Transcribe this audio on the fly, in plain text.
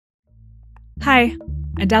Hi,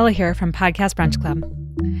 Adela here from Podcast Brunch Club.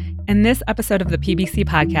 In this episode of the PBC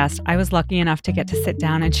podcast, I was lucky enough to get to sit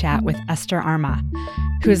down and chat with Esther Armah,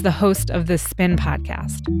 who is the host of the Spin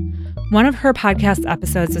podcast. One of her podcast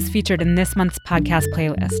episodes is featured in this month's podcast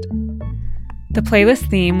playlist. The playlist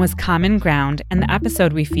theme was Common Ground, and the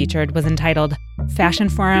episode we featured was entitled Fashion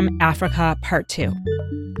Forum Africa Part 2.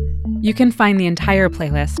 You can find the entire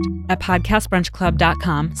playlist at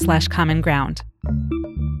podcastbrunchclub.com/common ground.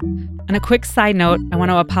 On a quick side note, I want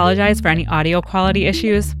to apologize for any audio quality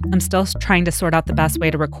issues. I'm still trying to sort out the best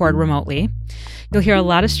way to record remotely. You'll hear a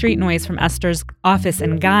lot of street noise from Esther's office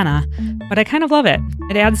in Ghana, but I kind of love it.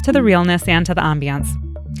 It adds to the realness and to the ambiance.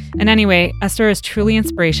 And anyway, Esther is truly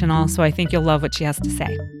inspirational, so I think you'll love what she has to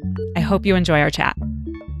say. I hope you enjoy our chat.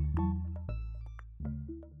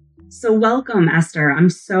 So welcome, Esther. I'm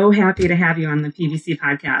so happy to have you on the PBC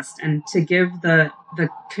podcast and to give the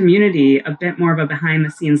community a bit more of a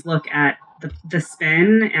behind-the-scenes look at the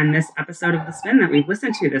Spin and this episode of the Spin that we've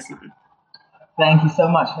listened to this month. Thank you so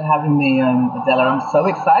much for having me, Adela. I'm so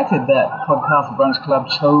excited that Podcast Brunch Club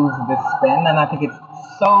chose this Spin, and I think it's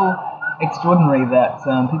so extraordinary that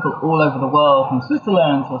people all over the world, from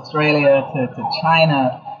Switzerland to Australia to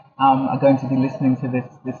China, are going to be listening to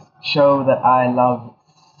this show that I love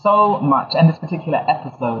so much, and this particular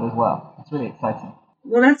episode as well. It's really exciting.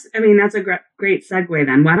 Well, that's a great segue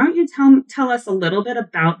then. Why don't you tell us a little bit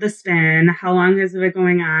about the Spin? How long has it been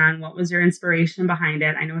going on? What was your inspiration behind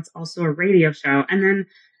it? I know it's also a radio show. And then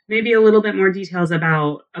maybe a little bit more details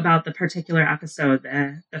about the particular episode,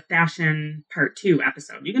 the Fashion Part 2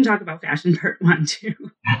 episode. You can talk about Fashion Part 1 too.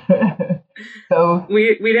 So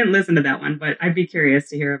we didn't listen to that one, but I'd be curious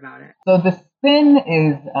to hear about it. So the Spin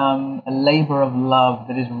is a labor of love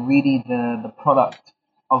that is really the product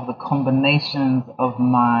of the combinations of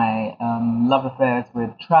my love affairs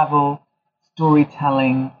with travel,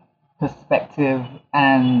 storytelling, perspective,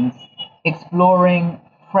 and exploring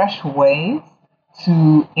fresh ways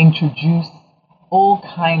to introduce all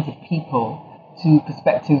kinds of people to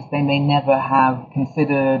perspectives they may never have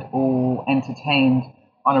considered or entertained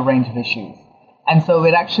on a range of issues. And so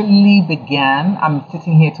it actually began, I'm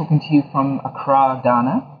sitting here talking to you from Accra,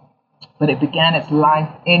 Ghana, but it began its life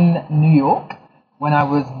in New York when I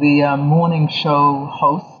was the morning show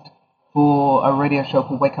host for a radio show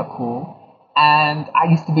called Wake Up Call. And I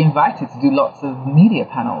used to be invited to do lots of media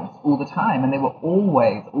panels all the time, and they were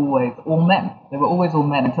always all men. They were always all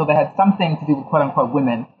men until they had something to do with quote-unquote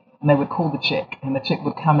women, and they would call the chick, and the chick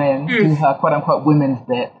would come in, do her quote-unquote women's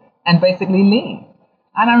bit, and basically leave.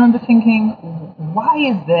 And I remember thinking, why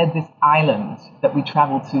is there this island that we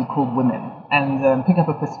travel to called women, and pick up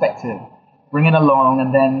a perspective, bring it along,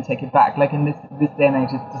 and then take it back? Like in this day and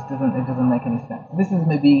age, it doesn't make any sense. This is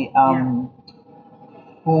maybe 4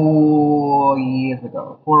 or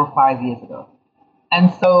 5 years ago.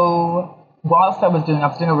 And so whilst I was doing a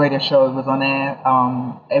radio show. It was on air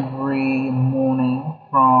every morning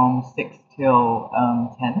from 6 till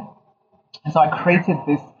 10. And so I created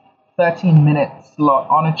this 13-minute slot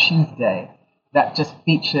on a Tuesday that just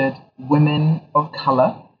featured women of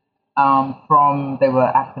color. They were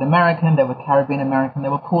African American, they were Caribbean American, they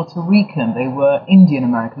were Puerto Rican, they were Indian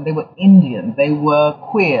American, they were Indian, they were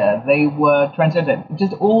queer, they were transgender,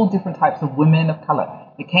 just all different types of women of color.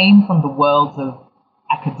 It came from the worlds of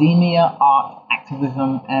academia, art,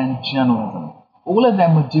 activism, and journalism. All of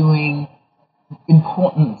them were doing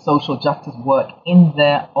important social justice work in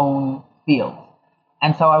their own field.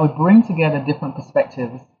 And so I would bring together different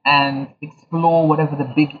perspectives and explore whatever the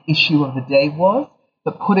big issue of the day was,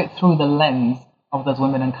 but put it through the lens of those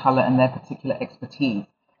women in color and their particular expertise.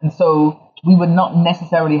 And so we would not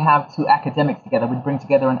necessarily have two academics together. We'd bring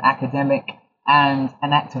together an academic and an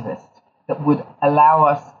activist that would allow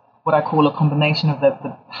us what I call a combination of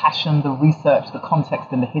the passion, the research, the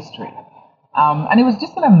context, and the history. And it was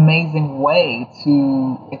just an amazing way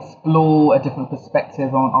to explore a different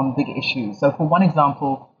perspective on big issues. So for one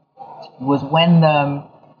example was when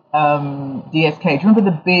DSK, do you remember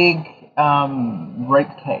the big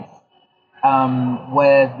rape case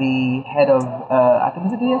where the head of, I think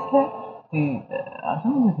it was DSK? I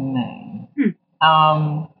don't remember his name.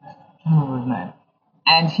 I don't remember his name.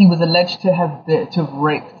 And he was alleged to have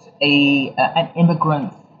raped an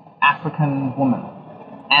immigrant African woman.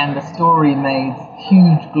 And the story made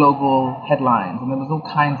huge global headlines, and there was all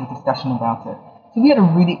kinds of discussion about it. So we had a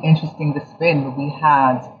really interesting spin where we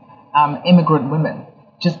had immigrant women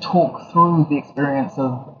just talk through the experience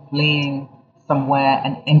of fleeing somewhere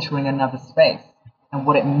and entering another space, and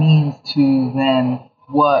what it means to then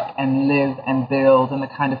work and live and build, and the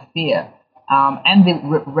kind of fear and the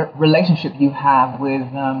relationship you have with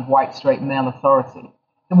white straight male authority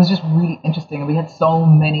it was just really interesting. And we had so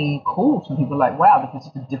many calls from people like, wow, this is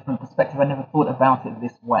just a different perspective. I never thought about it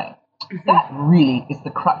this way. That really is the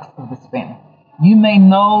crux of the spin. You may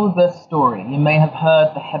know the story, you may have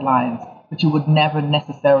heard the headlines, but you would never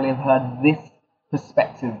necessarily have heard this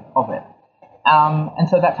perspective of it. And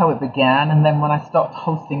so that's how it began. And then when I stopped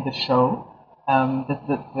hosting the show,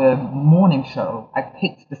 the morning show, I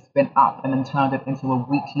picked the spin up and then turned it into a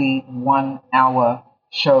weekly 1 hour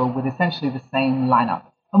show with essentially the same lineup.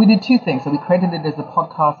 And we did two things. So we created it as a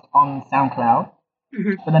podcast on SoundCloud,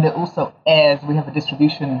 but then it also airs. We have a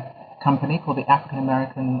distribution company called the African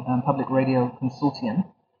American Public Radio Consortium,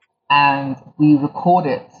 and we record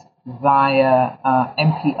it via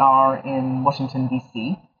NPR in Washington,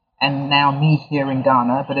 D.C., and now me here in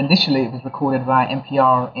Ghana. But initially it was recorded via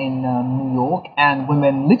NPR in New York, and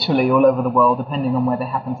women literally all over the world, depending on where they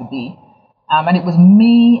happen to be. And it was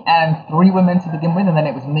me and 3 women to begin with, and then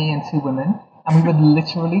it was me and 2 women. And we would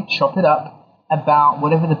literally chop it up about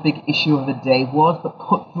whatever the big issue of the day was, but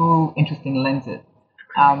put through interesting lenses.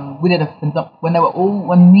 We did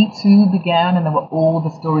when Me Too began, and there were all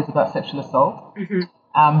the stories about sexual assault.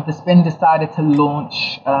 The Spin decided to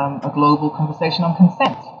launch a global conversation on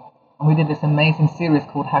consent, and we did this amazing series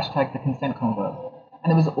called #The Consent Convo,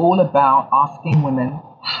 and it was all about asking women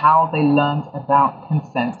how they learned about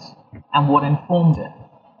consent and what informed it.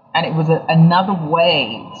 And it was another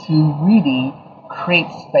way to really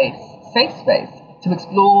create safe space, to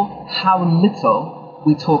explore how little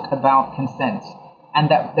we talk about consent, and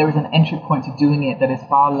that there is an entry point to doing it that is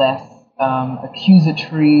far less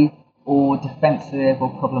accusatory or defensive or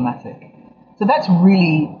problematic. So that's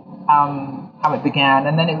really how it began.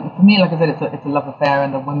 And then for me, like I said, it's a love affair,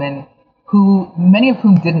 and the women, who many of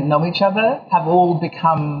whom didn't know each other, have all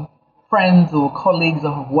become friends or colleagues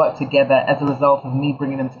or have worked together as a result of me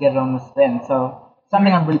bringing them together on the Spin. So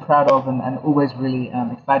something I'm really proud of and always really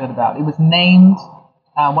excited about. It was named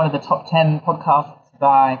one of the top 10 podcasts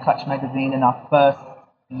by Clutch Magazine in our first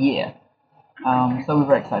year. So we're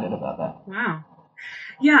very excited about that. Wow.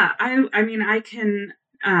 Yeah, I mean, I can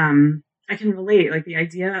relate, like the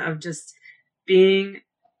idea of just being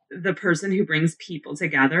the person who brings people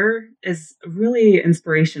together is really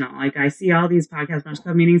inspirational. Like I see all these Podcast Brunch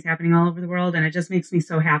Club meetings happening all over the world, and it just makes me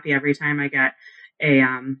so happy every time I get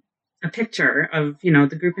a picture of,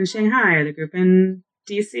 the group in Shanghai or the group in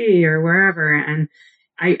DC or wherever. And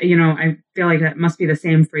I feel like that must be the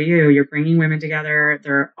same for you. You're bringing women together.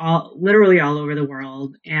 They're literally all over the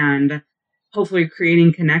world, and hopefully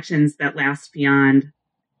creating connections that last beyond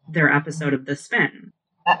their episode of The Spin.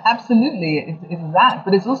 Absolutely, it's that,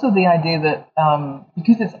 but it's also the idea that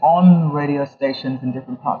because it's on radio stations in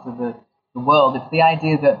different parts of the world, it's the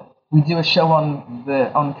idea that we do a show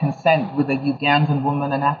on consent with a Ugandan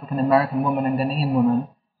woman, an African American woman, and Ghanaian woman,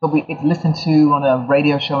 but it's listened to on a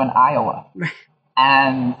radio show in Iowa,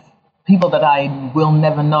 and people that I will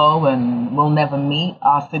never know and will never meet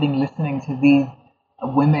are sitting listening to these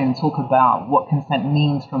women talk about what consent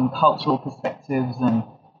means from cultural perspectives and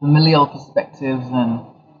familial perspectives and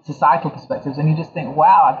societal perspectives, and you just think,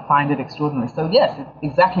 wow, I find it extraordinary. So yes,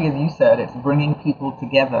 exactly as you said, it's bringing people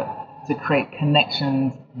together to create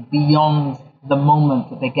connections beyond the moment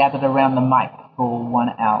that they gathered around the mic for 1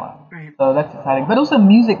 hour. Right. So that's exciting. But also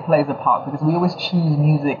music plays a part, because we always choose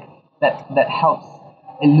music that helps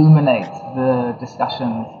illuminate the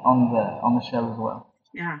discussions on the show as well.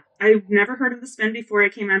 Yeah, I've never heard of The Spin before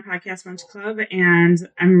it came on Podcast Brunch Club, and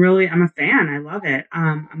I'm a fan. I love it.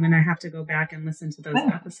 I'm going to have to go back and listen to those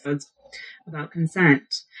episodes about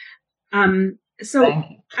consent. So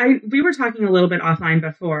we were talking a little bit offline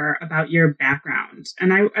before about your background,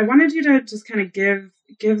 and I wanted you to just kind of give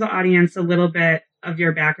the audience a little bit of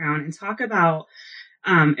your background and talk about,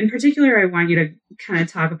 in particular, I want you to kind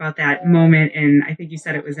of talk about that moment in, I think you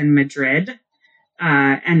said it was in Madrid,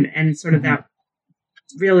 and sort of that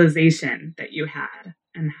realization that you had,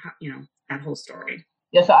 and how, that whole story.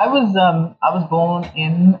 Yes, I was born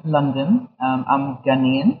in London. I'm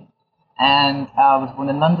Ghanaian, and I was born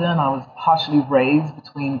in London. I was partially raised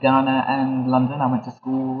between Ghana and London. I went to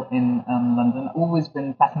school in London. Always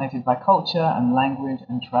been fascinated by culture and language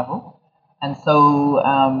and travel. And so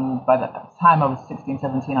by the time I was 16,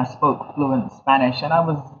 17, I spoke fluent Spanish, and I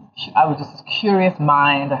was just a curious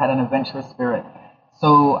mind. I had an adventurous spirit.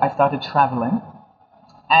 So I started traveling.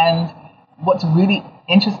 And what's really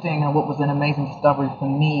interesting, and what was an amazing discovery for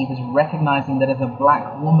me, was recognizing that as a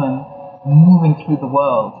Black woman moving through the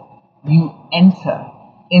world, you enter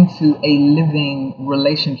into a living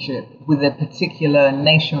relationship with a particular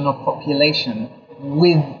nation or population,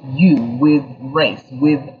 with race,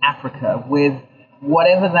 with Africa, with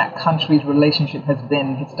whatever that country's relationship has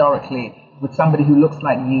been historically. with somebody who looks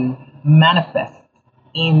like you manifests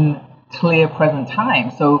in clear present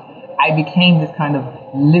time. So I became this kind of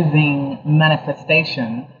living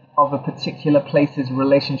manifestation of a particular place's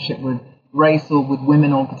relationship with race or with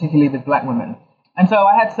women, or particularly with black women. And so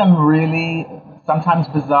I had some really sometimes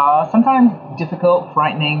bizarre, sometimes difficult,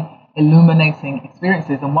 frightening, illuminating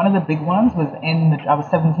experiences. And one of the big ones was I was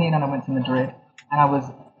 17 and I went to Madrid, and I was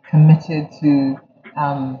committed to,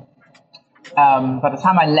 by the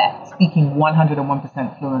time I left, speaking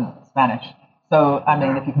 101% fluent Spanish. So, I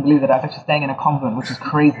mean, if you can believe it, I was actually staying in a convent, which is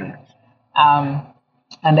crazy.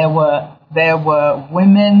 And there were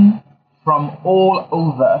women from all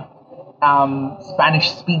over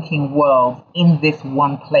Spanish-speaking world in this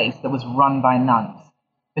one place that was run by nuns.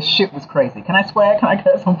 The shit was crazy. Can I swear? Can I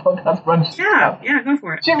get some podcast brunch? Yeah, go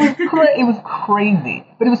for it. It was crazy,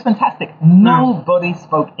 but it was fantastic. Nobody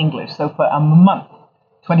spoke English. So for a month,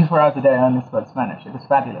 24 hours a day, I only spoke Spanish. It was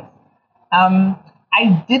fabulous.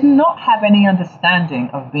 I did not have any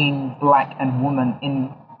understanding of being black and woman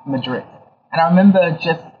in Madrid. And I remember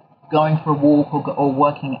just going for a walk or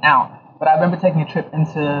working out. But I remember taking a trip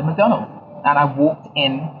into McDonald's, and I walked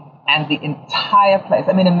in, and the entire place,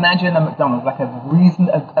 I mean, imagine a McDonald's, like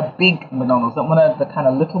a big McDonald's, not one of the kind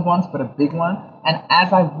of little ones, but a big one. And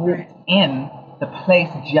as I walked in, the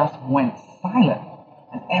place just went silent,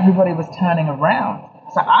 and everybody was turning around.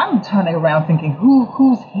 So I'm turning around thinking,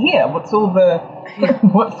 who's here? What's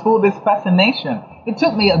all this fascination? It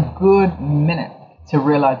took me a good minute to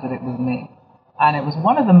realize that it was me. And it was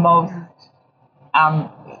one of the most,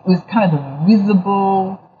 it was kind of the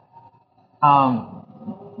visible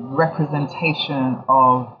representation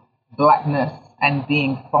of blackness and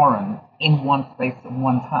being foreign in one space at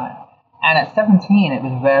one time. And at 17, it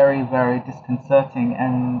was very, very disconcerting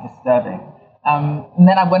and disturbing. And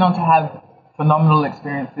then I went on to have phenomenal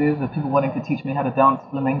experiences of people wanting to teach me how to dance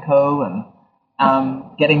flamenco, and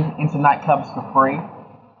getting into nightclubs for free,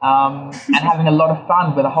 and having a lot of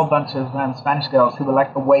fun with a whole bunch of Spanish girls who were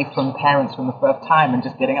like away from parents from the first time and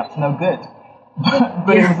just getting up to no good.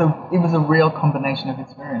 But it was a real combination of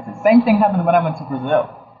experiences. Same thing happened when I went to Brazil,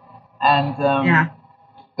 and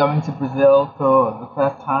going to Brazil for the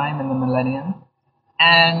first time in the millennium,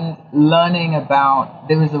 and learning about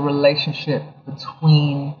there is a relationship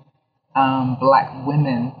between black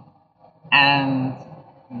women and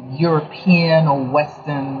European or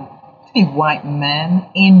Western, particularly white men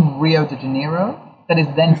in Rio de Janeiro, that is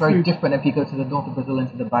then very different if you go to the north of Brazil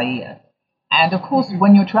into the Bahia. And of course,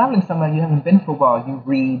 when you're traveling somewhere you haven't been for a while, you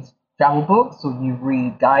read travel books or you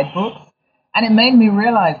read guidebooks. And it made me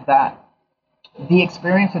realize that the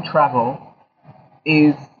experience of travel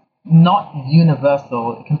is not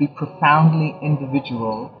universal. It can be profoundly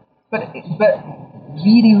individual, but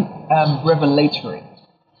really revelatory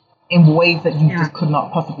in ways that you just could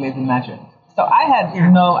not possibly have imagined. So I had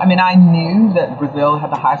I knew that Brazil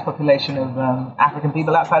had the highest population of African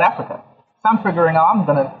people outside Africa. So I'm figuring, I'm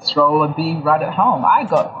going to stroll and be right at home. I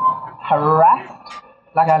got harassed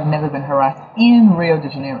like I've never been harassed in Rio de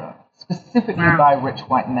Janeiro, specifically by rich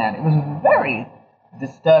white men. It was very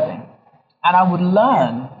disturbing. And I would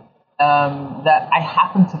learn that I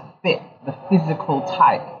happen to fit the physical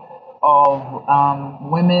type of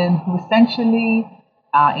women who essentially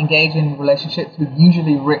engage in relationships with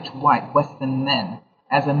usually rich white Western men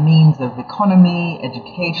as a means of economy,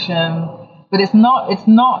 education. But it's not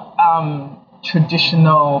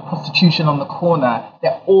traditional prostitution on the corner.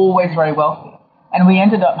 They're always very wealthy. And we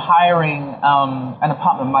ended up hiring an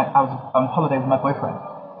apartment. I was on holiday with my boyfriend.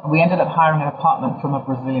 And we ended up hiring an apartment from a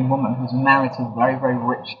Brazilian woman who's married to a very, very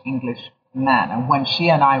rich English man. And when she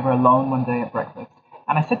and I were alone one day at breakfast,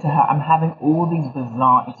 and I said to her, I'm having all these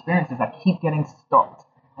bizarre experiences. I keep getting stopped.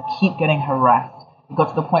 I keep getting harassed. It got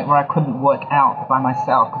to the point where I couldn't work out by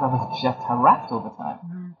myself because I was just harassed all the time.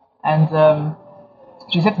 Mm-hmm. And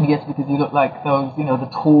she said to me, yes, because you look like those, the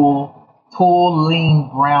tall, lean,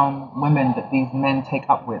 brown women that these men take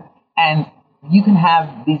up with. And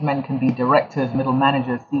these men can be directors, middle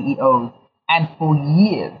managers, CEOs, and for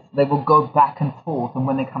years they will go back and forth. And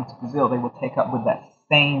when they come to Brazil, they will take up with that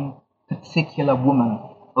same particular woman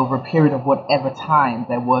over a period of whatever time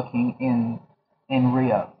they're working in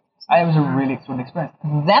Rio. It was a really extraordinary experience.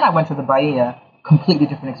 Then I went to the Bahia, completely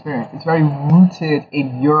different experience. It's very rooted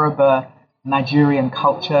in Yoruba, Nigerian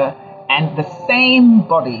culture, and the same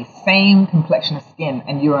body, same complexion of skin,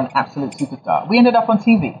 and you're an absolute superstar. We ended up on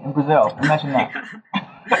TV in Brazil. Imagine that.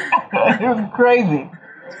 It was crazy.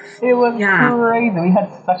 It was crazy. We had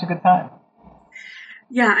such a good time.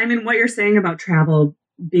 Yeah, I mean, what you're saying about travel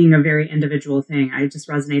being a very individual thing, it just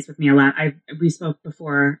resonates with me a lot. We spoke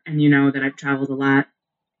before, and you know that I've traveled a lot.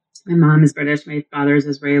 My mom is British, my father is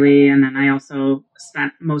Israeli, and then I also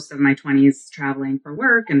spent most of my 20s traveling for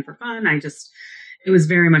work and for fun. It was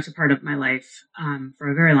very much a part of my life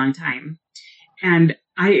for a very long time. And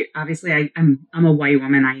I'm a white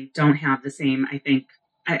woman. I don't have the same, I think,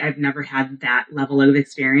 I've never had that level of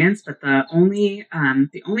experience, but the only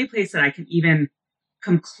place that I can even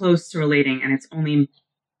come close to relating, and it's only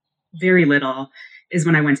very little, is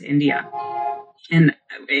when I went to India. And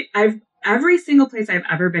every single place I've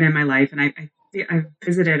ever been in my life, and I've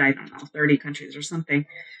visited, I don't know, 30 countries or something,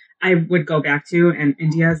 I would go back to, and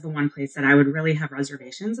India is the one place that I would really have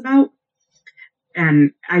reservations about.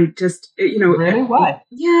 And I just, Really? Why?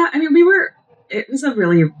 Yeah, I mean, it was a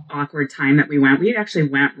really awkward time that we went. We actually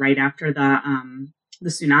went right after the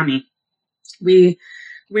tsunami. We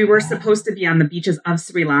were supposed to be on the beaches of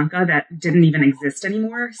Sri Lanka that didn't even exist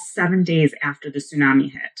anymore 7 days after the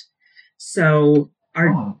tsunami hit. So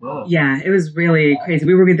it was really crazy.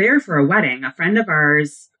 We were there for a wedding. A friend of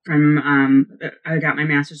ours I got my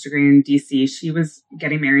master's degree in DC. She was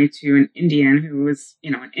getting married to an Indian who was,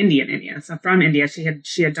 an Indian. So from India, she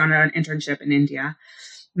had done an internship in India,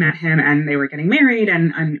 met him, and they were getting married,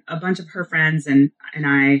 and a bunch of her friends and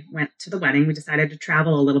I went to the wedding. We decided to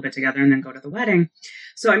travel a little bit together and then go to the wedding.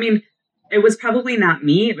 So, I mean, it was probably not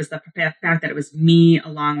me. It was the fact that it was me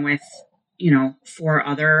along with, 4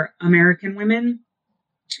 other American women.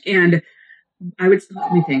 And let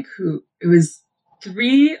me think it was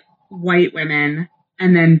 3 white women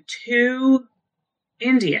and then 2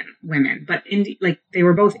 Indian women, but they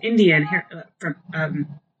were both Indian from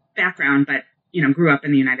background, but grew up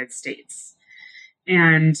in the United States.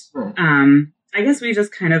 And I guess we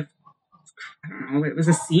just kind of, I don't know, it was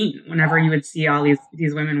a scene whenever you would see all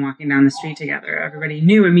these women walking down the street together. Everybody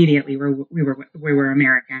knew immediately we were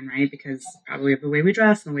American, right? Because probably of the way we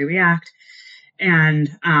dress and the way we act.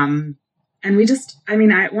 And we just, I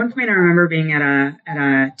mean, at one point I remember being at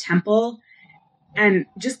a temple and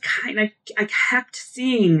just I kept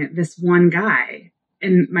seeing this one guy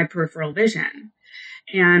in my peripheral vision.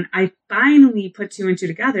 And I finally put 2 and 2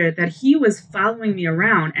 together that he was following me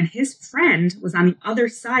around and his friend was on the other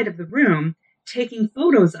side of the room taking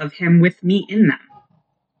photos of him with me in them.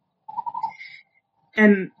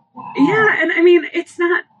 And and I mean, it's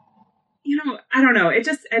not, I don't know. It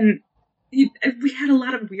just, we had a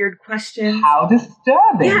lot of weird questions. How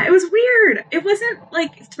disturbing. Yeah, it was weird. It wasn't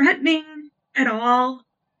threatening at all.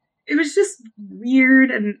 It was just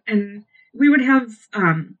weird. And we would have,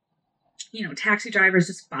 taxi drivers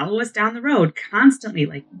just follow us down the road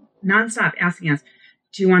constantly, nonstop asking us,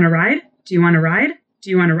 do you want to ride? Do you want to ride? Do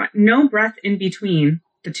you want to ride? No breath in between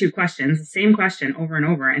the 2 questions, the same question over and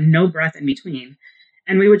over, and no breath in between.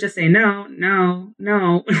 And we would just say, no.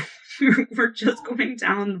 We're just going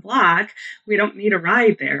down the block. We don't need a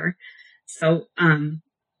ride there. So, a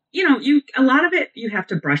lot of it you have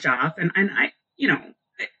to brush off. And I,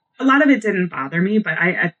 a lot of it didn't bother me, but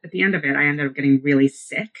at the end of it, I ended up getting really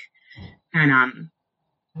sick. And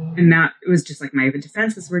that it was just my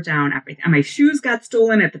defenses were down, everything. And my shoes got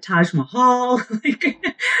stolen at the Taj Mahal.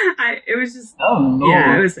 It was just, oh Lord.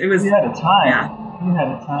 Yeah, it was, you had a time. Yeah. You had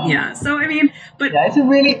a time. Yeah. So, I mean, but yeah, it's a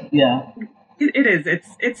really, yeah. It is.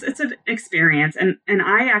 It's an experience. And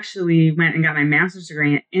I actually went and got my master's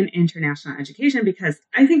degree in international education because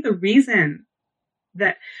I think the reason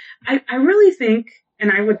that I really think, and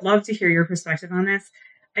I would love to hear your perspective on this,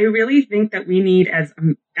 I really think that we need,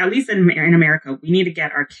 at least in America, we need to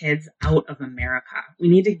get our kids out of America. We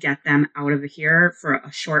need to get them out of here for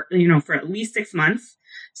a short, for at least 6 months.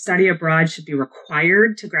 Study abroad should be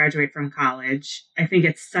required to graduate from college. I think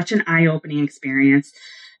it's such an eye-opening experience.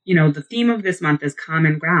 The theme of this month is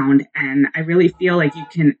common ground. And I really feel like you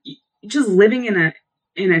can just living in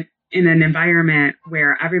an environment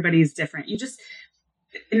where everybody's different.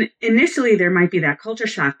 Initially there might be that culture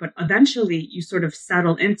shock, but eventually you sort of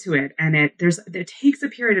settle into it. And it takes a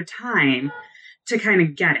period of time to kind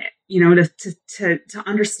of get it, to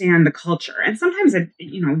understand the culture. And sometimes it,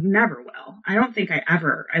 never will. I don't think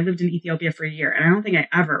I lived in Ethiopia for a year and I don't think I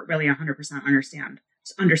ever really 100%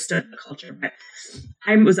 understood the culture, but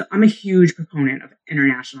I'm a huge proponent of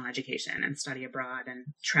international education and study abroad and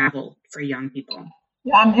travel for young people.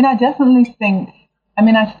 Yeah, I mean, I definitely think, I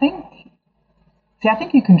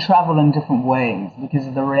think you can travel in different ways because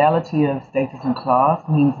the reality of status and class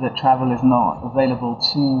means that travel is not available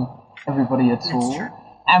to everybody at all. True.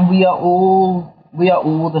 And we are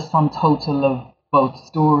all the sum total of both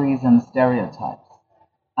stories and stereotypes.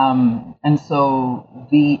 And so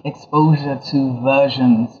the exposure to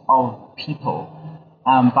versions of people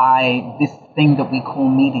by this thing that we call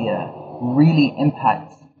media really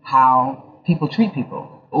impacts how people treat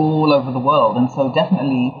people all over the world. And so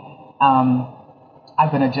definitely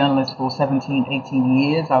I've been a journalist for 17, 18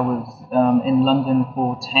 years. I was in London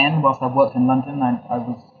for 10. Whilst I worked in London, I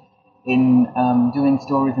was in doing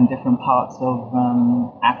stories in different parts of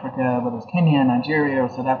Africa, whether it was Kenya, Nigeria, or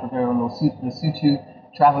South Africa, or Lesotho,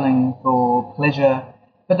 traveling for pleasure.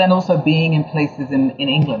 But then also being in places in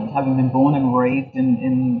England, having been born and raised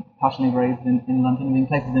partially raised in London, being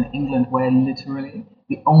places in England where literally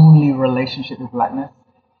the only relationship with blackness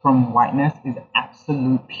from whiteness is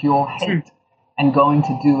absolute pure hate. And going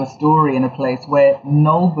to do a story in a place where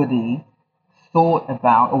nobody thought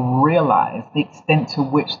about or realized the extent to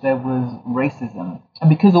which there was racism. And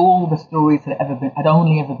because all the stories had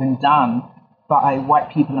only ever been done by white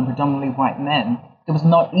people and predominantly white men, there was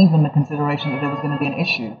not even the consideration that there was going to be an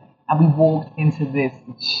issue. And we walked into this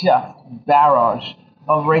just barrage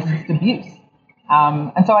of racist abuse.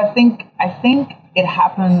 And so I think it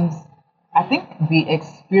happens. I think the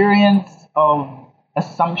experience of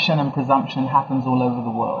assumption and presumption happens all over the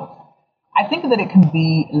world. I think that it can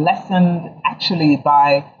be lessened actually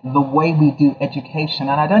by the way we do education.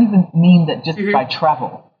 And I don't even mean that just by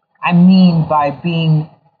travel. I mean by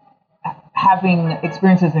having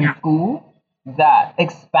experiences in school that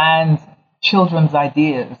expand children's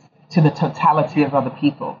ideas to the totality of other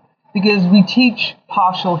people. Because we teach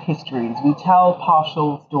partial histories, we tell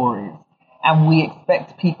partial stories, and we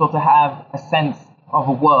expect people to have a sense of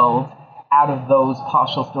a world out of those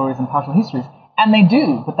partial stories and partial histories. And they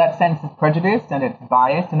do, but that sense is prejudiced and it's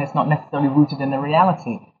biased and it's not necessarily rooted in the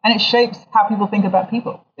reality. And it shapes how people think about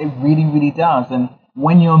people. It really, really does. And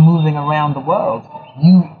when you're moving around the world,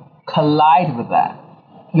 you collide with that.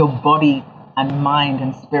 Your body and mind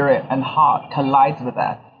and spirit and heart collides with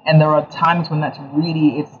that. And there are times when that's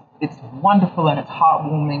really, it's wonderful and it's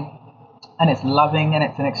heartwarming and it's loving and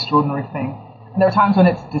it's an extraordinary thing. And there are times when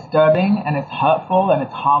it's disturbing and it's hurtful and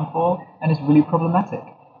it's harmful and it's really problematic.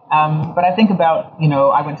 But I think about,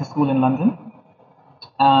 I went to school in London,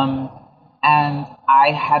 and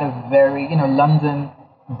I had a very, London,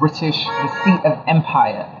 British, the seat of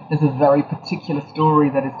empire. There's a very particular story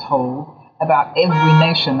that is told about every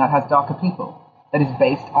nation that has darker people, that is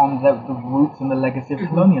based on the roots and the legacy of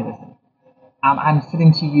colonialism. I'm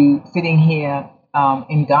sitting here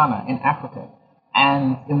in Ghana, in Africa,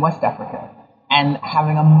 and in West Africa, and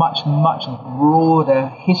having a much, much broader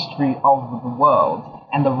history of the world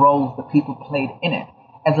and the roles that people played in it.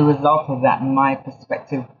 As a result of that, my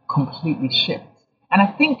perspective completely shifts. And I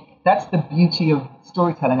think that's the beauty of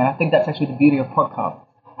storytelling, and I think that's actually the beauty of podcasts.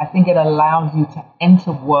 I think it allows you to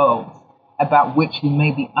enter worlds about which you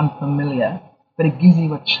may be unfamiliar, but it gives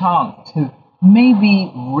you a chance to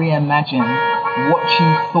maybe reimagine what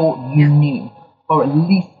you thought you knew, or at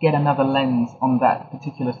least get another lens on that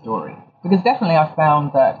particular story. Because definitely I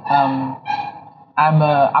found that I'm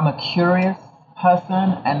a curious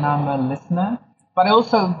person and I'm a listener, but I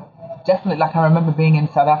also definitely, I remember being in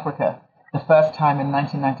South Africa the first time in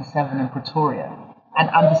 1997 in Pretoria, and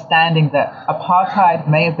understanding that apartheid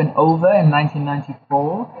may have been over in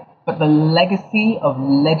 1994, but the legacy of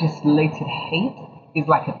legislated hate is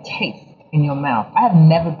like a taste in your mouth. I have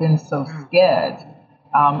never been so scared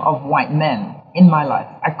of white men in my life.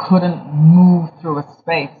 I couldn't move through a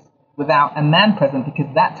space without a man present, because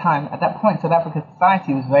at that point, South African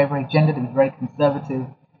society was very, very gendered, it was very conservative,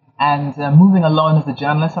 and moving alone as a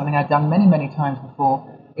journalist, something I'd done many, many times before,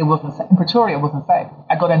 in Pretoria, it wasn't safe.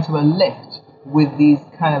 I got into a lift with these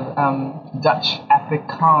kind of Dutch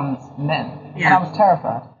Afrikaans men, and I was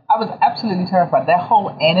terrified. I was absolutely terrified. Their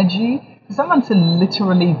whole energy, for someone to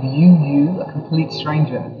literally view you, a complete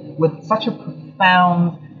stranger, with such a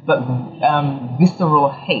profound but visceral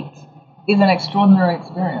hate, is an extraordinary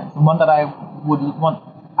experience, and one that I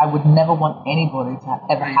would never want anybody to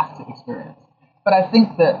ever have to experience. But I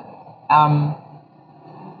think that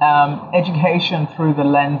education through the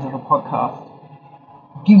lens of a podcast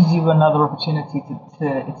gives you another opportunity to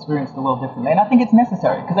experience the world differently. And I think it's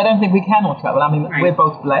necessary, because I don't think we can all travel. I mean, we're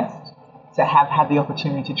both blessed to have had the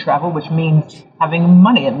opportunity to travel, which means having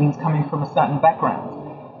money. It means coming from a certain background.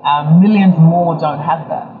 Millions more don't have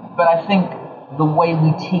that. But I think the way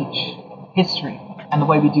we teach history and the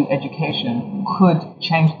way we do education could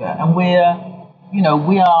change that. And we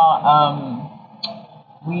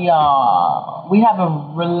have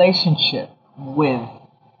a relationship with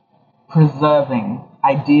preserving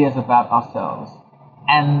ideas about ourselves,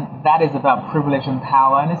 and that is about privilege and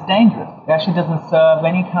power, and it's dangerous. It actually doesn't serve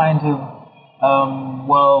any kind of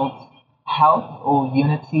world health or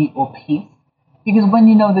unity or peace, because when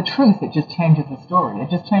you know the truth, it just changes the story, it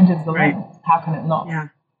just changes the lens. How can it not?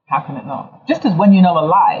 How can it not? Just as when you know a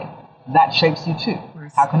lie, that shapes you too.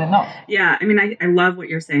 How can it not? Yeah, I mean, I love what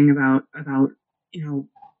you're saying about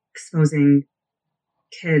exposing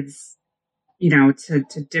kids, to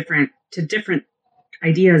different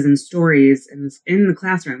ideas and stories in the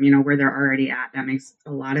classroom, where they're already at. That makes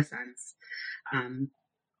a lot of sense. I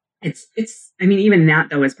mean, even that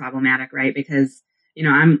though is problematic, right? Because,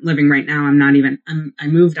 I'm living right now, I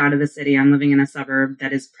moved out of the city. I'm living in a suburb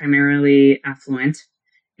that is primarily affluent.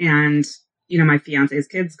 And, my fiance's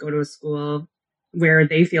kids go to a school where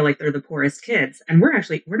they feel like they're the poorest kids. And we're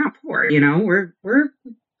not poor, we're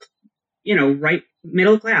right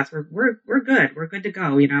middle class. We're good. We're good to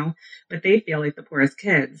go, but they feel like the poorest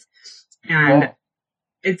kids. And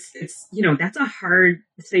it's, that's a hard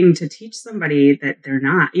thing to teach somebody that they're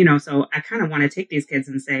not, so I kind of want to take these kids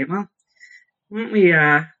and say, well, why don't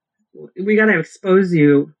we got to expose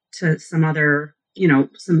you to some other,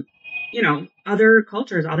 other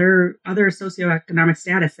cultures, other socioeconomic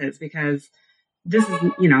statuses, because this is,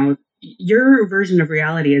 your version of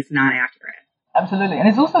reality is not accurate. Absolutely. And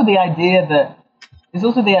it's also the idea that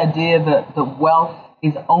the wealth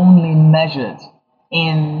is only measured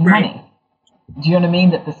in money. Do you know what I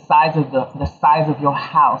mean? That the size of your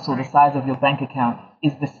house or the size of your bank account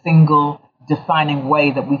is the single defining way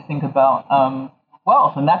that we think about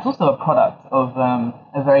wealth, and that's also a product of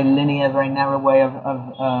a very linear, very narrow way of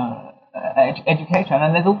education.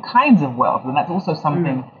 And there's all kinds of wealth, and that's also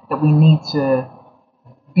something that we need to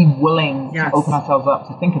be willing to open ourselves up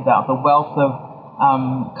to think about. The wealth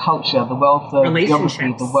of culture, the wealth of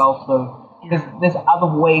geography, the wealth of there's other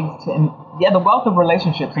ways the wealth of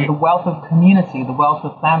relationships and the wealth of community, the wealth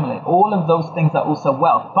of family. All of those things are also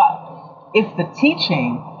wealth. But if the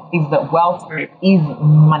teaching is that wealth is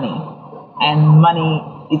money, and money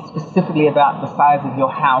is specifically about the size of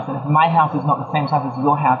your house, and if my house is not the same size as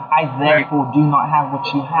your house, I therefore do not have what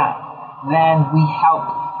you have, then we help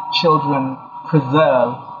children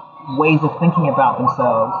preserve ways of thinking about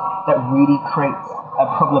themselves that really creates a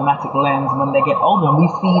problematic lens when they get older. And we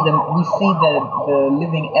see the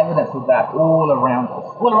living evidence of that all around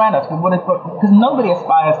us. Because nobody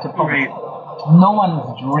aspires to poverty. No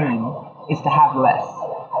one's dream is to have less.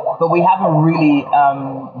 But we haven't really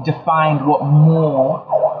defined what more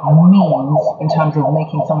means in terms of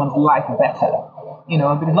making someone's life better.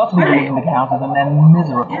 Because lots of people live in big houses and they're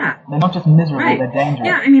miserable. Yeah. They're not just miserable, they're dangerous.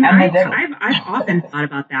 Yeah, I mean, I've often thought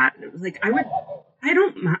about that. Like,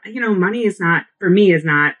 money is not, for me, is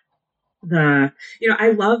not the,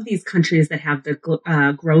 I love these countries that have the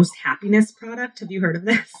gross happiness product. Have you heard of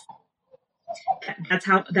this?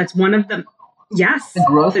 That's one of them. Yes, the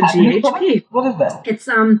GHP. Product? What is that?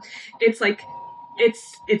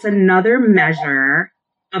 It's another measure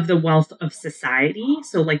of the wealth of society.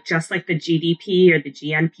 So like, just like the GDP or the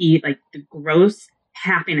GNP, like the gross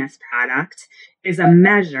happiness product is a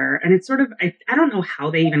measure. And it's sort of, I don't know how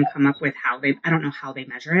they even come up with I don't know how they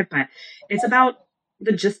measure it, but it's about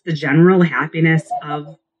the general happiness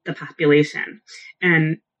of the population.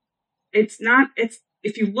 And if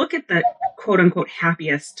you look at the quote unquote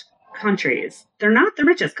happiest countries, they're not the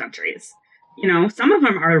richest countries. Some of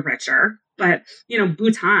them are richer, but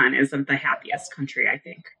Bhutan is the happiest country, I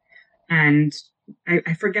think. And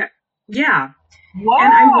I forget. Yeah. Wow.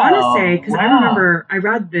 And I want to say, because I remember I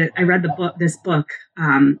read this book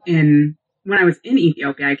when I was in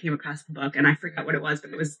Ethiopia. I came across the book and I forgot what it was,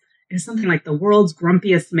 but it was something like the world's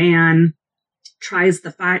grumpiest man tries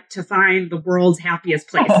to find the world's happiest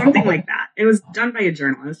place, something like that. It was done by a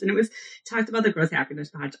journalist, and it was talked about the gross happiness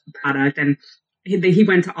product, and he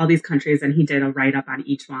went to all these countries and he did a write-up on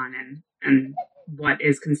each one and what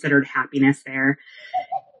is considered happiness there.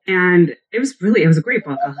 And it was a great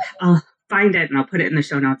book. I'll find it and I'll put it in the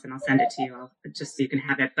show notes and I'll send it to you, just so you can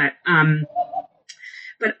have it. But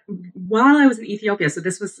while I was in Ethiopia, so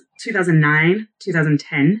this was 2009,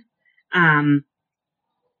 2010,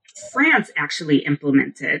 France actually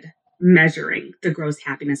implemented measuring the gross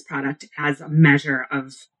happiness product as a measure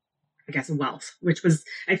of, I guess, wealth, which was,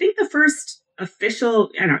 I think, the first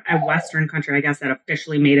official, a Western country, I guess, that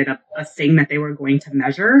officially made it a thing that they were going to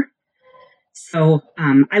measure. So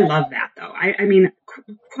I love that, though. I mean,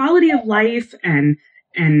 quality of life and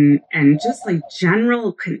just like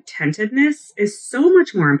general contentedness is so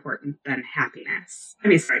much more important than happiness. I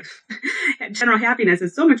mean, sorry, general happiness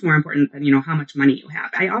is so much more important than, how much money you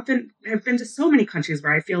have. I often have been to so many countries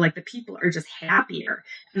where I feel like the people are just happier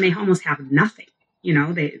and they almost have nothing.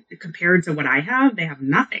 They, compared to what I have, they have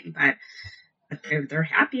nothing, but they're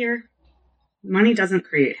happier. Money doesn't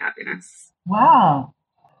create happiness. Wow.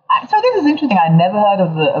 So this is interesting. I never heard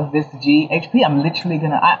of this GHP. I'm literally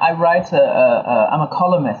I write I'm a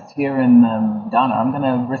columnist here in Ghana. I'm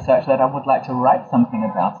gonna research that. I would like to write something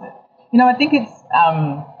about it. I think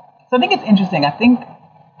it's interesting. I think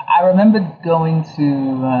I remember going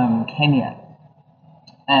to Kenya,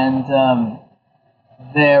 and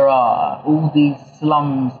there are all these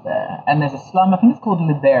slums there. And there's a slum, I think it's called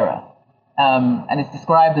Libera, and it's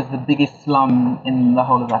described as the biggest slum in the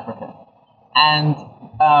whole of Africa. And,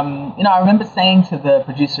 I remember saying to the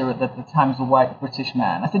producer at the time, was a white British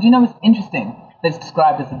man, I said, it's interesting that it's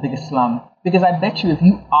described as the biggest slum, because I bet you if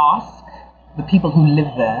you ask the people who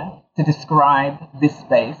live there to describe this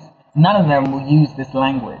space, none of them will use this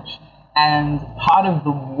language. And part of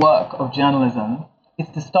the work of journalism is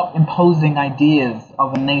to stop imposing ideas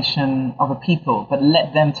of a nation, of a people, but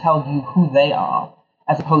let them tell you who they are,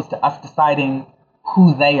 as opposed to us deciding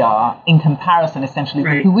who they are in comparison, essentially,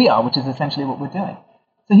 with who we are, which is essentially what we're doing.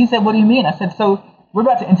 So he said, what do you mean? I said, so we're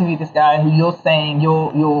about to interview this guy who you're saying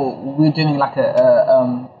we're doing like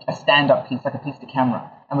a stand-up piece, like a piece to camera,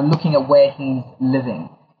 and we're looking at where he's living.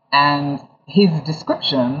 And his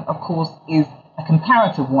description, of course, is a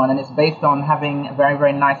comparative one, and it's based on having a very,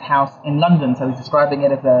 very nice house in London. So he's describing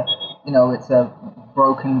it as it's a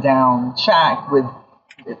broken down shack with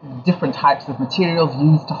different types of materials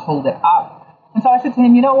used to hold it up. And so I said to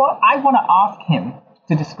him, you know what? I want to ask him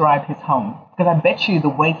to describe his home, because I bet you the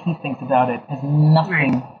way he thinks about it has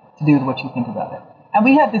nothing to do with what you think about it. And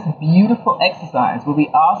we had this beautiful exercise where we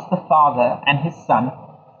asked the father and his son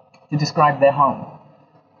to describe their home.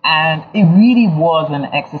 And it really was an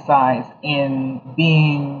exercise in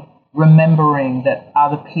remembering that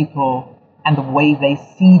other people and the way they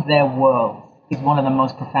see their world is one of the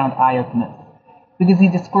most profound eye-openers. Because he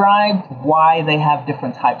described why they have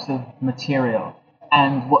different types of material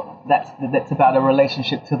and what that's about a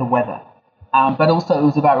relationship to the weather. But also it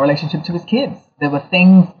was about a relationship to his kids. There were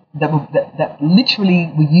things that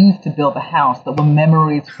literally were used to build the house that were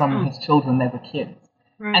memories from his children. They were kids.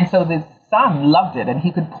 Right. And so the son loved it, and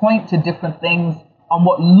he could point to different things on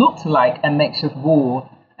what looked like a makeshift wall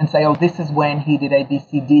and say, oh, this is when he did A, B,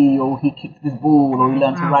 C, D, or he kicked this ball, or he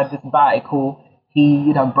learned to ride this bike, or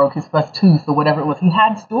he, broke his first tooth, or whatever it was. He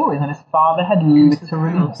had stories, and his father had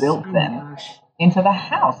literally built them into the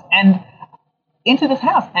house, and into this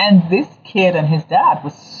house. And this kid and his dad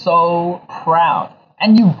was so proud,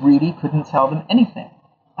 and you really couldn't tell them anything.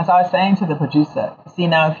 And so I was saying to the producer, see,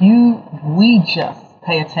 now we just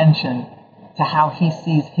pay attention to how he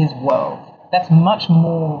sees his world, that's much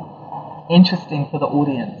more interesting for the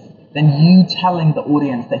audience than you telling the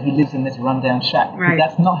audience that he lives in this rundown shack. Right.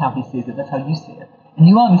 That's not how he sees it, that's how you see it. And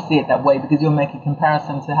you only see it that way because you're making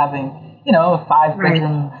comparison to having, a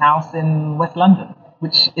 5-bedroom house in West London,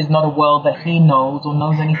 which is not a world that he knows or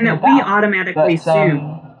knows anything about. And that we automatically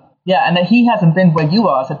assume. Yeah, and that he hasn't been where you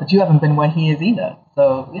are, but you haven't been where he is either.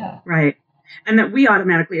 So, yeah. Right. And that we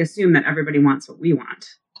automatically assume that everybody wants what we want.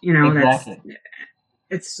 Exactly.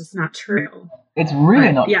 It's just not true. It's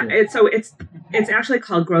really not true. Yeah, it's actually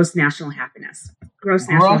called gross national happiness. Gross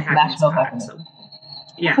national happiness. So,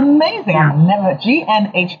 yeah. It's amazing. Yeah. I've never,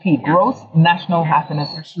 GNHP, Gross National Happiness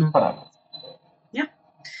Product. Yeah.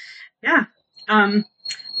 Yeah.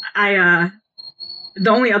 The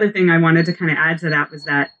only other thing I wanted to kind of add to that was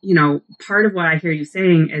that, part of what I hear you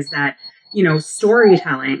saying is that,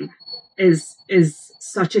 storytelling is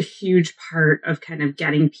such a huge part of kind of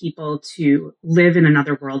getting people to live in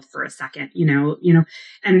another world for a second,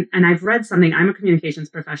 and I've read something, I'm a communications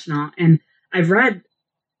professional, and I've read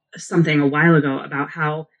something a while ago about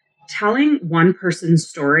how telling one person's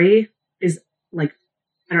story is like,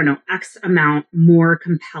 I don't know, X amount more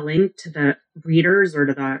compelling to the readers or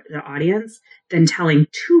to the audience than telling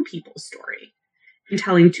two people's story. And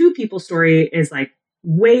telling two people's story is like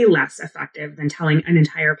way less effective than telling an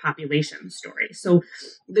entire population story. So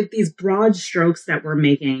like these broad strokes that we're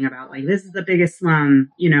making about like, this is the biggest slum,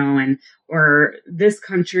 or this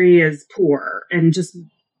country is poor, and just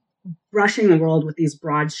brushing the world with these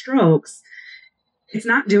broad strokes, it's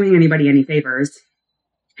not doing anybody any favors.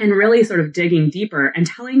 And really sort of digging deeper and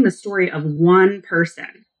telling the story of one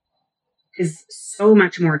person is so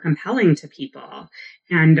much more compelling to people.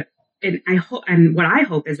 And I hope, and what I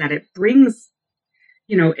hope is that it brings,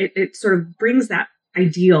 it sort of brings that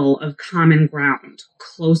ideal of common ground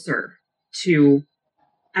closer to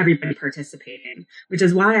everybody participating, which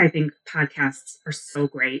is why I think podcasts are so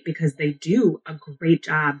great, because they do a great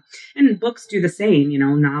job, and books do the same,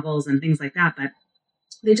 novels and things like that, but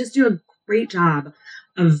they just do a great job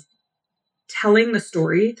of telling the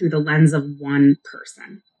story through the lens of one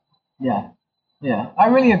person. Yeah, I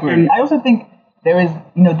really agree. And I also think there is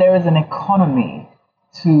an economy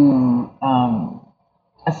to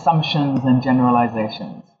assumptions and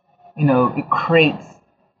generalizations. It creates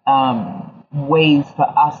ways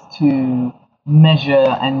for us to measure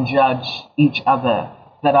and judge each other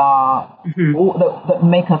that are that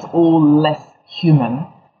make us all less human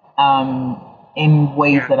in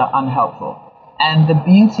ways that are unhelpful. And the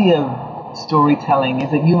beauty of storytelling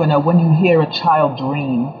is that when you hear a child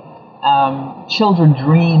dream, children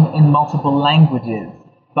dream in multiple languages,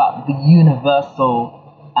 but the universal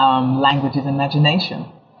language is imagination.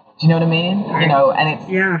 Do you know what I mean? Right. You know, and it's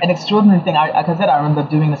an extraordinary thing. Like I said, I remember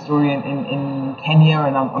doing a story in Kenya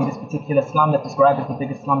and on this particular slum that's described as the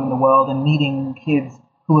biggest slum in the world, and meeting kids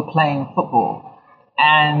who were playing football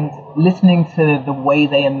and listening to the way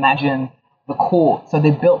they imagine the court. So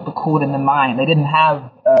they built the court in their mind. They didn't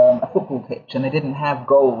have a football pitch and they didn't have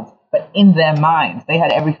goals, but in their minds, they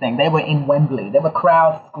had everything. They were in Wembley. There were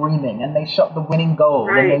crowds screaming and they shot the winning goal.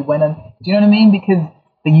 Right. And they went and, do you know what I mean? Because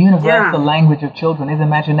the universal language of children is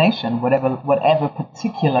imagination, whatever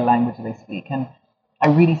particular language they speak. And I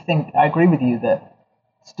really think, I agree with you that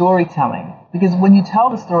storytelling, because when you tell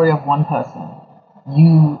the story of one person,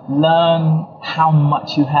 you learn how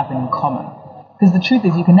much you have in common. Because the truth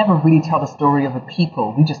is, you can never really tell the story of a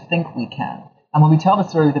people. We just think we can. And when we tell the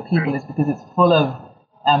story of the people, it's because it's full of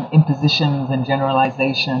impositions and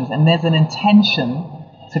generalizations. And there's an intention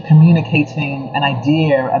to communicating an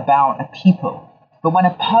idea about a people. But when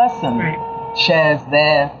a person shares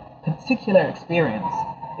their particular experience,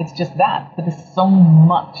 it's just that. But there's so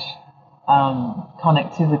much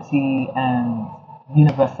connectivity and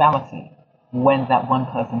universality when that one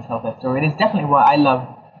person tells their story. It is definitely why I love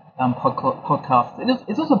podcasts.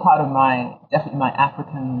 It's also part of definitely my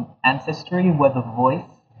African ancestry, where the voice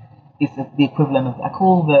is the equivalent of I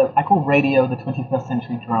call radio the 21st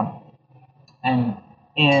century drum. And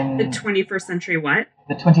in the 21st century what?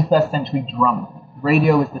 The 21st century drum.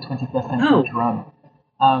 Radio is the 21st century drum.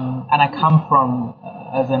 And I come from,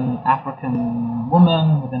 as an African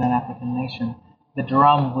woman within an African nation, the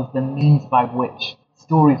drum was the means by which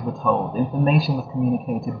stories were told, information was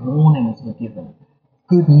communicated, warnings were given,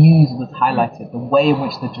 good news was highlighted. The way in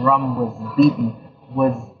which the drum was beaten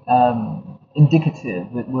was indicative,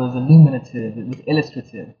 it was illuminative, it was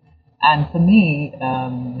illustrative. And for me,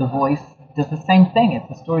 the voice does the same thing.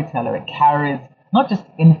 It's a storyteller. It carries not just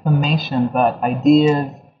information, but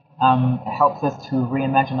ideas. It helps us to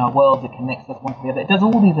reimagine our worlds. It connects us one to the other. It does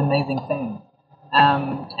all these amazing things.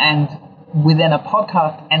 And within a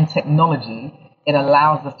podcast and technology, it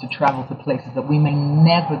allows us to travel to places that we may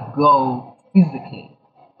never go physically,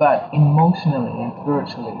 but emotionally and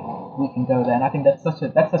spiritually, we can go there. And I think that's such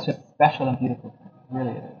a special and beautiful thing. It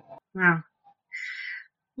really is. Wow.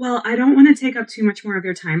 Well, I don't want to take up too much more of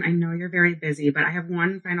your time. I know you're very busy, but I have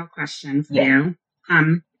one final question for you.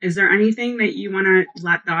 Is there anything that you want to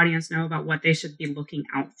let the audience know about what they should be looking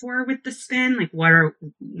out for with the spin? Like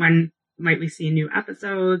when might we see new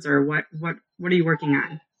episodes, or what are you working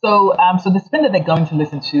on? So the spin that they're going to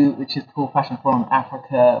listen to, which is called Fashion Forum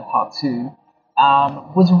Africa Part 2,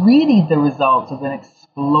 was really the result of an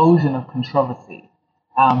explosion of controversy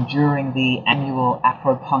during the annual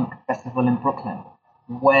Afro-Punk Festival in Brooklyn,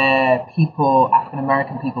 where African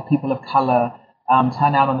American people of color,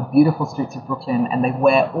 turn out on the beautiful streets of Brooklyn, and they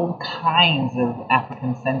wear all kinds of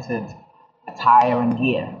African-centered attire and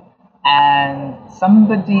gear. And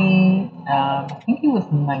somebody, I think he was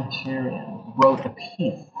Nigerian, wrote a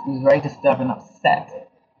piece. He was very disturbed and upset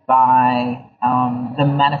by the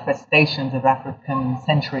manifestations of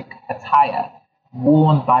African-centric attire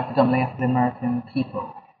worn by predominantly African-American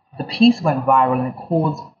people. The piece went viral and it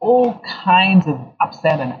caused all kinds of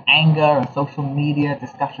upset and anger and social media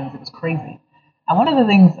discussions. It was crazy. And one of the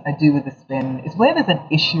things I do with the spin is where there's an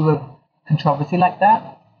issue of controversy like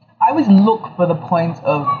that, I always look for the point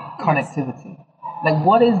of connectivity. Like,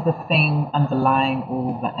 what is the thing underlying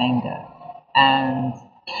all the anger? And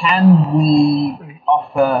can we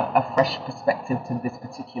offer a fresh perspective to this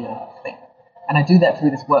particular thing? And I do that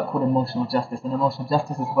through this work called emotional justice. And emotional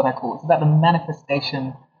justice is what I call it's about the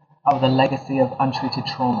manifestation of the legacy of untreated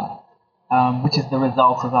trauma, which is the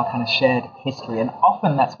result of our kind of shared history. And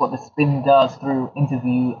often that's what the spin does through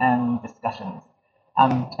interview and discussions.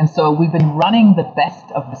 And so we've been running the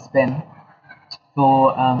best of the spin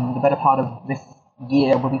for the better part of this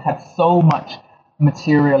year, where we've had so much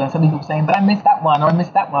material, and some people saying, but I missed that one, or I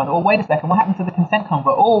missed that one, or wait a second, what happened to the consent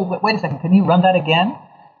convo? Oh, wait a second, can you run that again?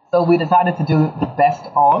 So we decided to do the best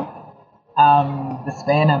of the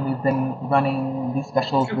spin, and we've been running these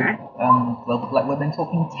specials with Global Black Women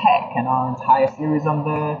Talking Tech, and our entire series on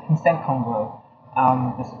the consent convo.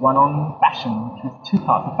 This one on fashion, which was 2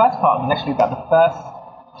 parts. The first part was actually about the first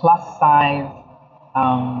plus-size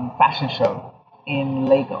fashion show in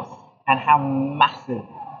Lagos and how massive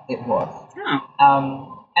it was.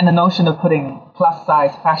 And and the notion of putting plus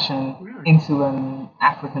size fashion into an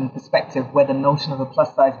African perspective, where the notion of a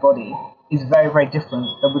plus size body is very, very different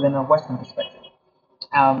than within a Western perspective.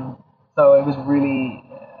 So it was really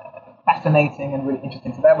fascinating and really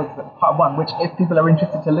interesting. So that was part one, which if people are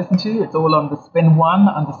interested to listen to, it's all on the Spin One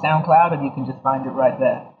under SoundCloud, and you can just find it right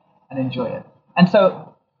there and enjoy it. And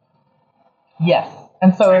so, yes.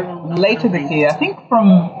 And so later this year, I think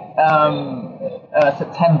from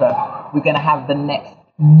September, we're going to have the next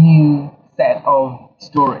new set of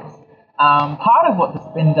stories. Part of what the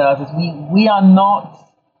Spin does is we are not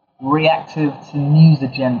reactive to news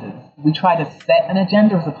agendas. We try to set an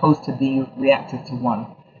agenda as opposed to be reactive to one.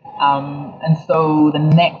 And so the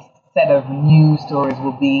next set of new stories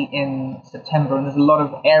will be in September, and there's a lot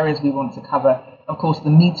of areas we want to cover. Of course,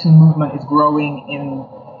 the Me Too movement is growing in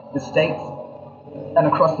the States and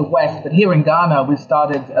across the West, but here in Ghana, we've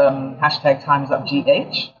started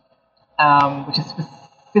 #TimesUpGH, which is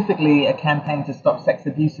specifically a campaign to stop sex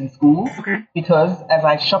abuse in schools, because, as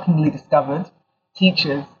I shockingly discovered,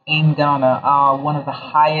 teachers in Ghana are one of the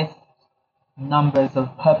highest numbers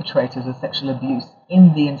of perpetrators of sexual abuse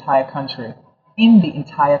in the entire country. And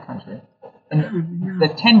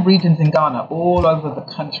there's 10 regions in Ghana, all over the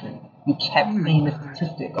country. You kept seeing the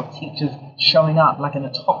statistic of teachers showing up like in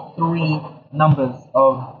the top 3 numbers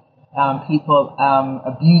of people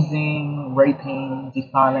abusing, raping,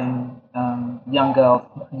 defiling young girls,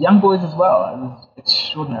 young boys as well. It was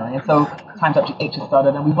extraordinary. And so Times Up GH has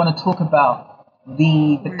started, and we want to talk about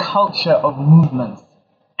the culture of movements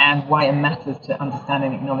and why it matters to understand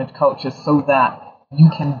and acknowledge culture, so that you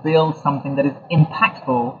can build something that is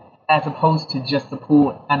impactful as opposed to just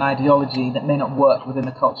support an ideology that may not work within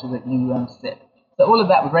the culture that you sit. So all of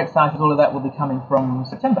that, we're very excited. All of that will be coming from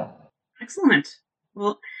September. Excellent.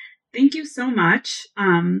 Well, thank you so much.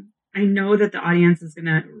 I know that the audience is going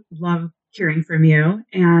to love hearing from you,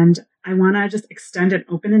 and I want to just extend an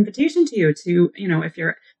open invitation to you to, if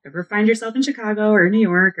you ever find yourself in Chicago or New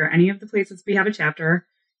York or any of the places we have a chapter,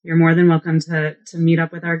 you're more than welcome to meet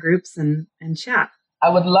up with our groups and chat. I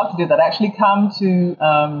would love to do that. I actually come to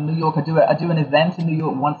New York. I do an event in New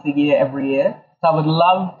York once a year, every year. So I would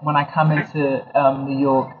love, when I come into New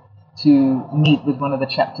York, to meet with one of the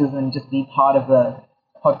chapters and just be part of the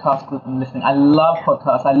podcast group and listening. I love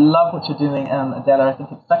podcasts. I love what you're doing, Adela. I think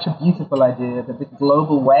it's such a beautiful idea, that this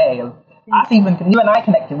global way of us you and I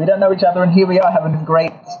connecting. We don't know each other, and here we are having this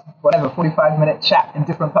great, 45-minute chat in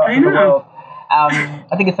different parts of the world.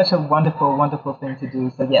 I think it's such a wonderful, wonderful thing to do.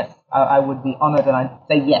 So yes, I would be honored, and I'd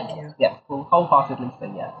say yes, we'll wholeheartedly say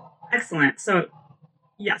yes. Excellent. So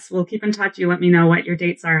yes, we'll keep in touch. You let me know what your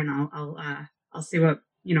dates are, and I'll see what,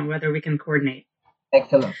 whether we can coordinate.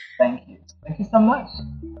 Excellent. Thank you. Thank you so much.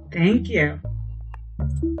 Thank you.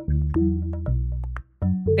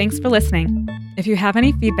 Thanks for listening. If you have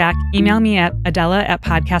any feedback, email me at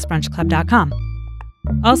adela@podcastbrunchclub.com.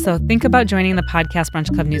 Also, think about joining the Podcast Brunch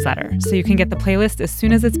Club newsletter so you can get the playlist as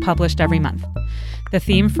soon as it's published every month. The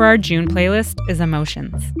theme for our June playlist is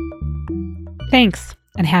emotions. Thanks,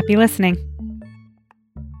 and happy listening.